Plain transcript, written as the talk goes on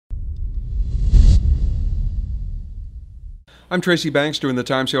I'm Tracy Baxter in the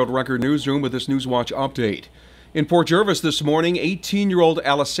Times-Herald Record newsroom with this NewsWatch update. In Port Jervis this morning, 18-year-old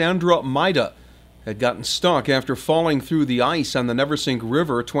Alessandra Maida had gotten stuck after falling through the ice on the Neversink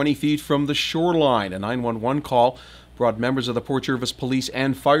River 20 feet from the shoreline. A 911 call brought members of the Port Jervis Police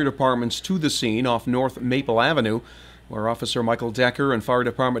and Fire Departments to the scene off North Maple Avenue, where Officer Michael Decker and Fire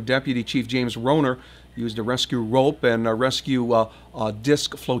Department Deputy Chief James Roner used a rescue rope and a rescue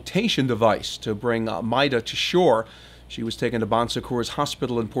disc flotation device to bring Maida to shore. She was taken to Bon Secours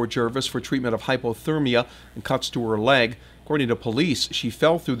Hospital in Port Jervis for treatment of hypothermia and cuts to her leg. According to police, she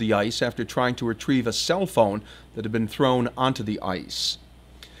fell through the ice after trying to retrieve a cell phone that had been thrown onto the ice.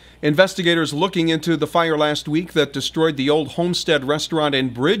 Investigators looking into the fire last week that destroyed the old Homestead restaurant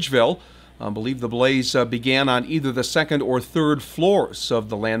in Bridgeville believe the blaze began on either the second or third floors of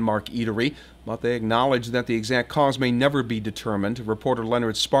the landmark eatery, but they acknowledge that the exact cause may never be determined. Reporter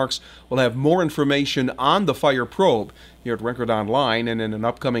Leonard Sparks will have more information on the fire probe here at Record Online and in an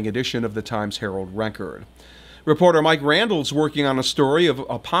upcoming edition of the Times-Herald Record. Reporter Mike Randall's working on a story of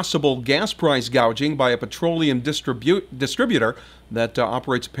a possible gas price gouging by a petroleum distributor that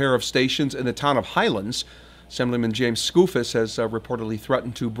operates a pair of stations in the town of Highlands. Assemblyman James Skoufis has reportedly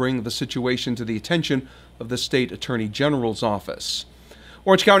threatened to bring the situation to the attention of the state attorney general's office.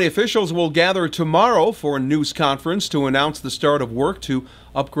 Orange County officials will gather tomorrow for a news conference to announce the start of work to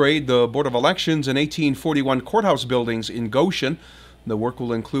upgrade the Board of Elections and 1841 courthouse buildings in Goshen. The work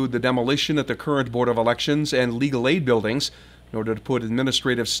will include the demolition at the current Board of Elections and legal aid buildings in order to put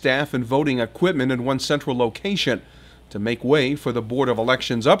administrative staff and voting equipment in one central location. To make way for the Board of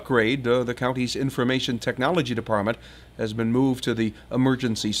Elections upgrade, the county's Information Technology Department has been moved to the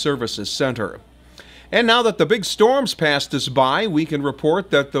Emergency Services Center. And now that the big storms passed us by, we can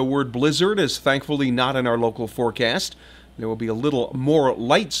report that the word blizzard is thankfully not in our local forecast. There will be a little more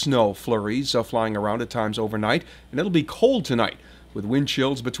light snow flurries flying around at times overnight, and it'll be cold tonight, with wind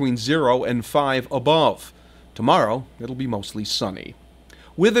chills between 0 and 5 above. Tomorrow, it'll be mostly sunny.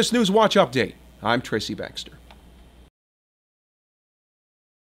 With this NewsWatch update, I'm Tracy Baxter.